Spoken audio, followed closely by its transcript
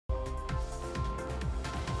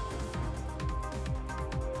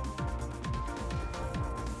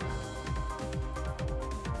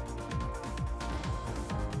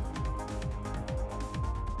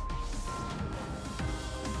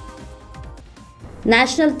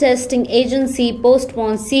National Testing Agency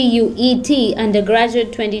postpones CUET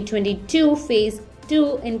undergraduate 2022 phase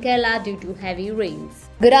 2 in Kerala due to heavy rains.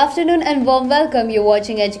 Good afternoon and warm welcome. You're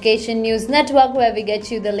watching Education News Network, where we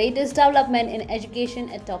get you the latest development in education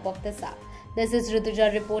at top of the hour. This is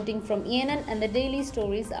Rituja reporting from ENN, and the daily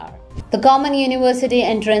stories are: the Common University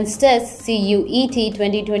Entrance Test CUET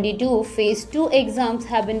 2022 Phase 2 exams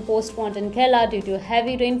have been postponed in Kerala due to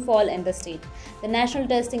heavy rainfall in the state. The National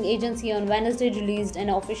Testing Agency on Wednesday released an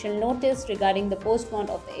official notice regarding the postponement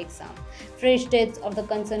of the exam. Fresh dates of the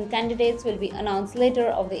concerned candidates will be announced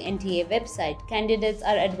later on the NTA website. Candidates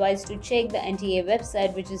are advised to check the NTA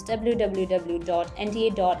website, which is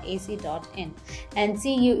www.nta.ac.in and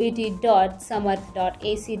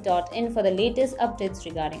cuet.samath.ac.in for the latest updates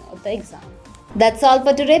regarding the exam. That's all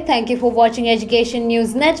for today. Thank you for watching Education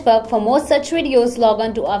News Network. For more such videos, log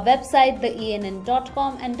on to our website,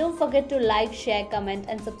 theenn.com, and don't forget to like, share, comment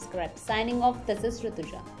and subscribe. Signing off, this is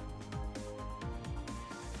Rituja.